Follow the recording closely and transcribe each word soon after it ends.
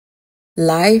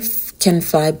Life can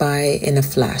fly by in a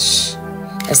flash,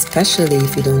 especially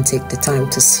if you don't take the time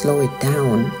to slow it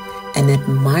down and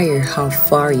admire how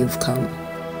far you've come.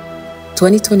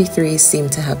 2023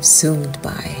 seemed to have zoomed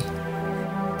by,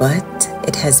 but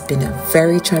it has been a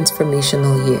very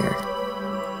transformational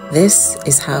year. This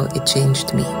is how it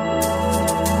changed me.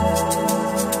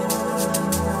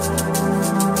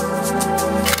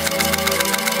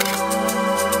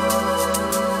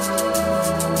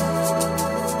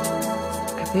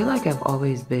 I feel like I've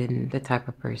always been the type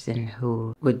of person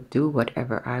who would do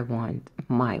whatever I want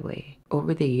my way.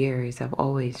 Over the years, I've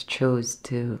always chose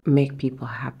to make people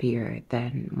happier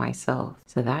than myself.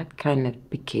 So that kind of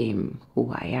became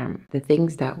who I am. The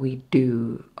things that we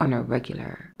do on a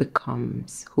regular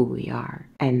becomes who we are.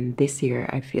 And this year,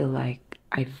 I feel like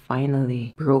I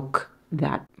finally broke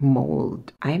that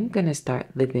mold. I'm gonna start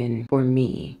living for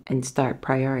me and start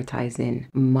prioritizing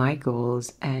my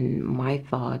goals and my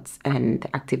thoughts and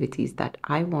activities that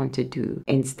I want to do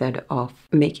instead of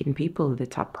making people the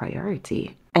top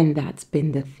priority. And that's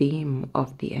been the theme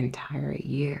of the entire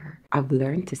year. I've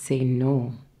learned to say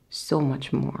no so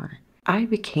much more. I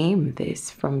became this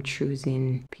from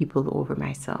choosing people over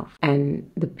myself.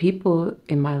 And the people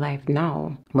in my life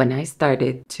now, when I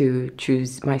started to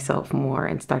choose myself more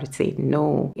and started saying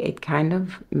no, it kind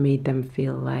of made them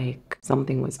feel like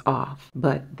something was off.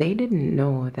 But they didn't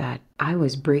know that I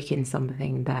was breaking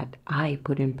something that I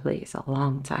put in place a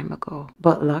long time ago.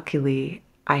 But luckily,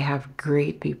 I have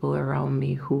great people around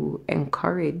me who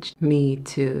encourage me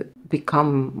to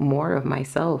become more of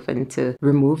myself and to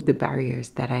remove the barriers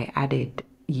that I added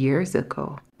years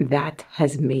ago. That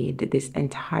has made this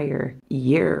entire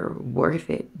year worth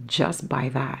it just by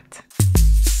that.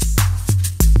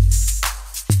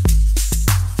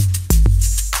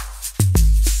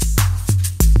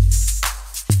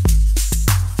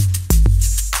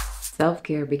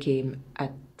 Self-care became a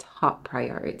top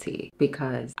priority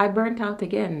because I burnt out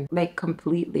again, like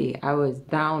completely. I was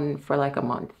down for like a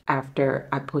month after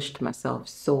I pushed myself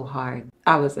so hard.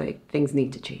 I was like, things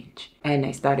need to change. And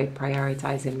I started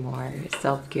prioritizing more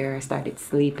self-care. I started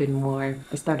sleeping more.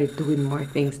 I started doing more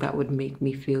things that would make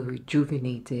me feel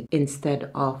rejuvenated instead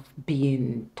of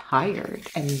being tired.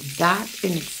 And that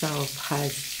in itself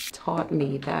has taught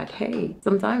me that, hey,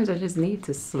 sometimes I just need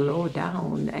to slow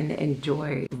down and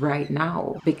enjoy right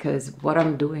now, because what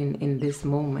I'm doing in this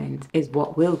moment is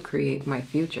what will create my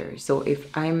future. So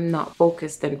if I'm not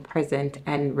focused and present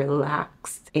and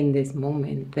relaxed in this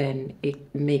moment, then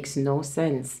it makes no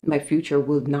sense. My future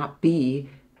will not be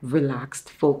relaxed,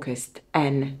 focused,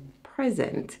 and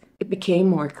present. It became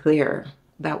more clear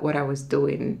that what I was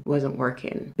doing wasn't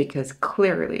working, because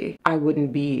clearly I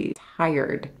wouldn't be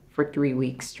tired for 3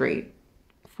 weeks straight,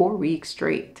 4 weeks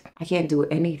straight. I can't do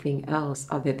anything else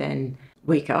other than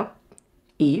wake up,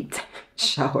 eat,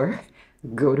 shower,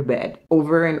 go to bed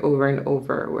over and over and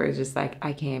over, where it's just like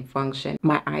I can't function.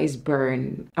 My eyes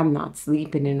burn. I'm not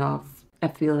sleeping enough. I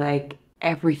feel like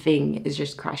everything is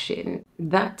just crashing.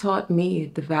 That taught me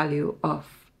the value of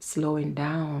slowing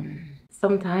down.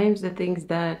 Sometimes the things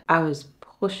that I was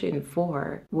pushing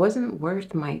for wasn't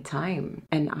worth my time,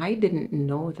 and I didn't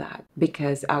know that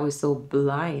because I was so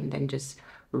blind and just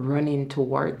running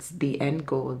towards the end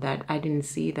goal that I didn't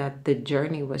see that the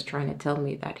journey was trying to tell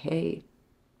me that, hey,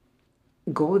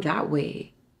 go that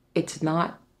way. It's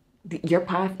not, your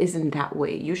path isn't that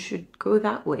way. You should go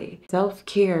that way.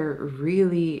 Self-care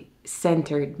really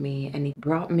centered me, and it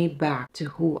brought me back to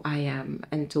who I am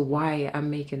and to why I'm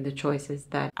making the choices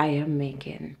that I am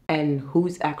making and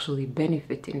who's actually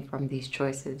benefiting from these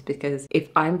choices. Because if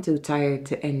I'm too tired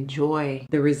to enjoy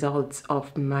the results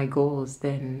of my goals,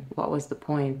 then what was the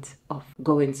point of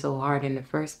going so hard in the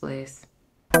first place?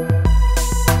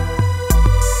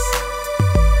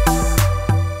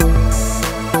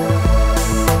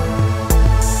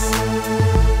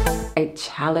 I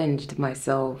challenged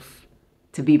myself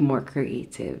to be more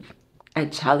creative. I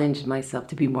challenged myself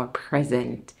to be more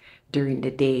present during the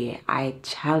day. I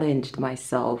challenged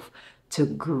myself to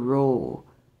grow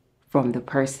from the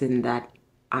person that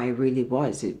I really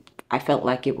was. I felt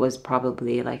like it was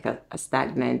probably like a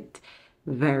stagnant,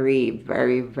 very,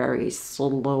 very, very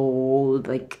slow,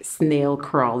 like snail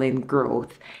crawling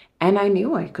growth. And I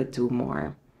knew I could do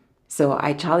more. So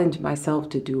I challenged myself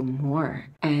to do more.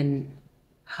 And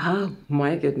oh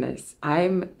my goodness,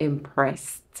 I'm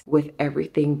impressed with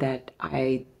everything that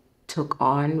I took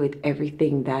on, with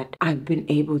everything that I've been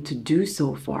able to do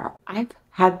so far. I've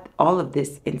had all of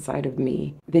this inside of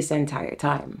me this entire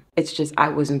time. It's just I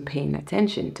wasn't paying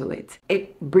attention to it.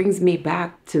 It brings me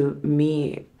back to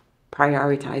me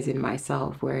prioritizing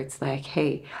myself, where it's like,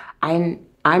 hey, I'm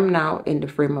now in the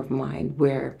frame of mind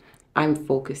where I'm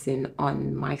focusing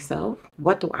on myself.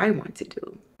 What do I want to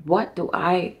do? What do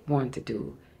I want to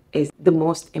do is the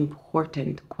most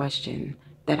important question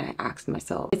that I ask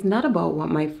myself. It's not about what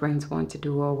my friends want to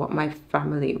do or what my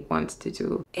family wants to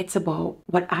do. It's about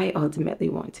what I ultimately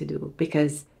want to do,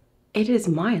 because it is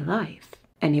my life.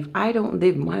 And if I don't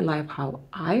live my life how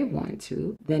I want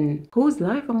to, then whose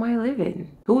life am I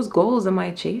living? Whose goals am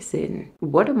I chasing?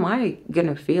 What am I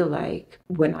gonna feel like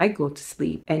when I go to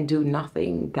sleep and do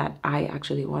nothing that I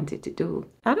actually wanted to do?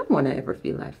 I don't want to ever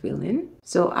feel that feeling.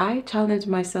 So I challenge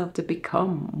myself to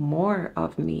become more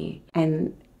of me.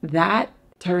 And that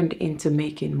turned into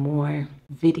making more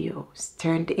videos,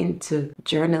 turned into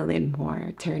journaling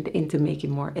more, turned into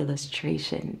making more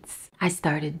illustrations. I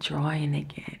started drawing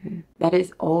again. That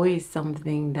is always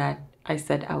something that I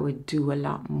said I would do a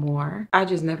lot more. I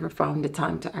just never found the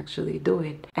time to actually do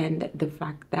it. And the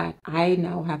fact that I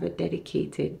now have a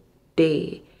dedicated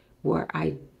day where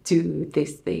I do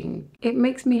this thing, it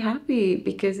makes me happy,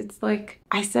 because it's like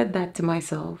I said that to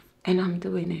myself and I'm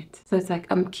doing it. So it's like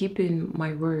I'm keeping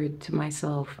my word to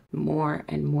myself more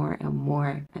and more and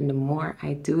more. And the more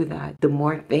I do that, the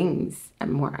more things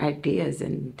and more ideas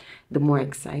and the more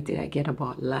excited I get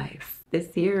about life.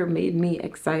 This year made me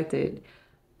excited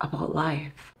about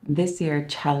life. This year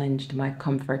challenged my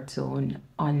comfort zone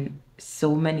on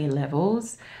so many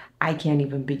levels. I can't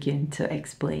even begin to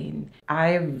explain.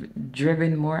 I've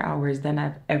driven more hours than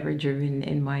I've ever driven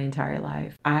in my entire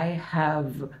life. I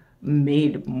have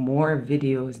made more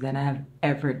videos than I've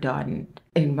ever done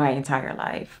in my entire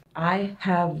life. I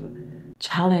have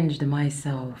challenged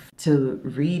myself to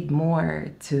read more,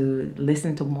 to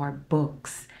listen to more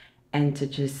books, and to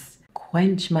just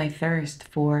quench my thirst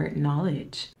for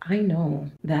knowledge. I know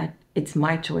that it's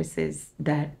my choices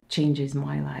that changes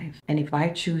my life. And if I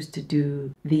choose to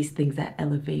do these things that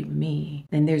elevate me,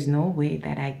 then there's no way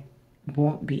that I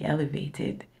won't be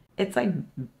elevated. It's like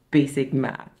basic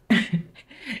math.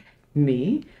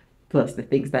 Me plus the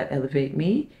things that elevate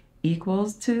me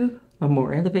equals to a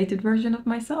more elevated version of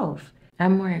myself.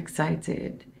 I'm more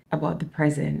excited about the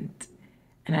present,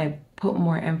 and I put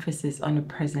more emphasis on the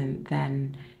present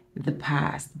than the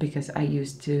past, because I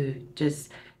used to just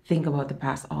think about the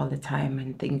past all the time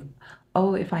and think,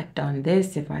 oh, if I'd done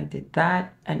this, if I did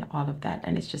that, and all of that.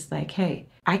 And it's just like, hey,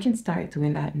 I can start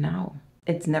doing that now.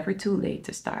 It's never too late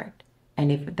to start.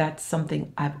 And if that's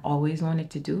something I've always wanted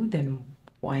to do, then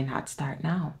why not start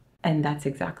now? And that's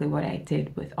exactly what I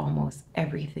did with almost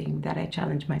everything that I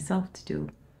challenged myself to do.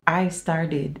 I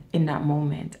started in that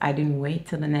moment. I didn't wait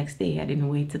till the next day. I didn't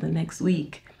wait till the next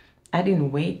week. I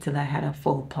didn't wait till I had a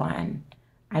full plan.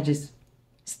 I just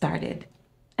started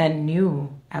and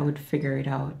knew I would figure it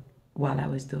out while I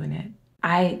was doing it.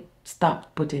 I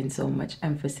stopped putting so much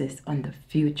emphasis on the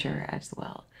future as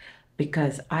well,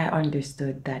 because I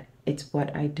understood that it's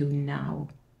what I do now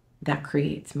that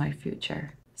creates my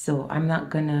future. So I'm not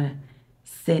gonna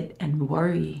sit and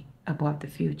worry about the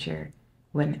future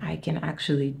when I can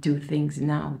actually do things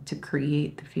now to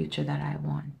create the future that I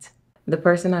want. The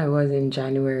person I was in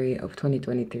January of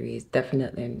 2023 is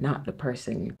definitely not the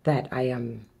person that I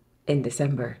am in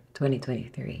December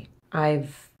 2023.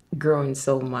 I've grown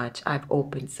so much, I've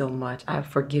opened so much, I've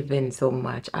forgiven so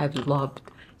much, I've loved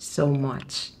so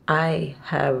much. I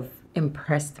have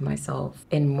impressed myself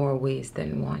in more ways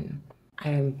than one. I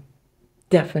am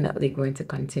definitely going to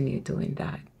continue doing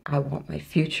that. I want my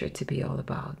future to be all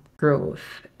about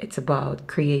growth. It's about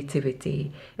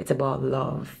creativity. It's about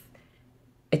love.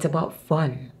 It's about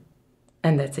fun.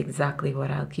 And that's exactly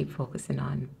what I'll keep focusing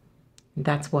on.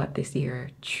 That's what this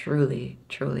year truly,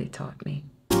 truly taught me.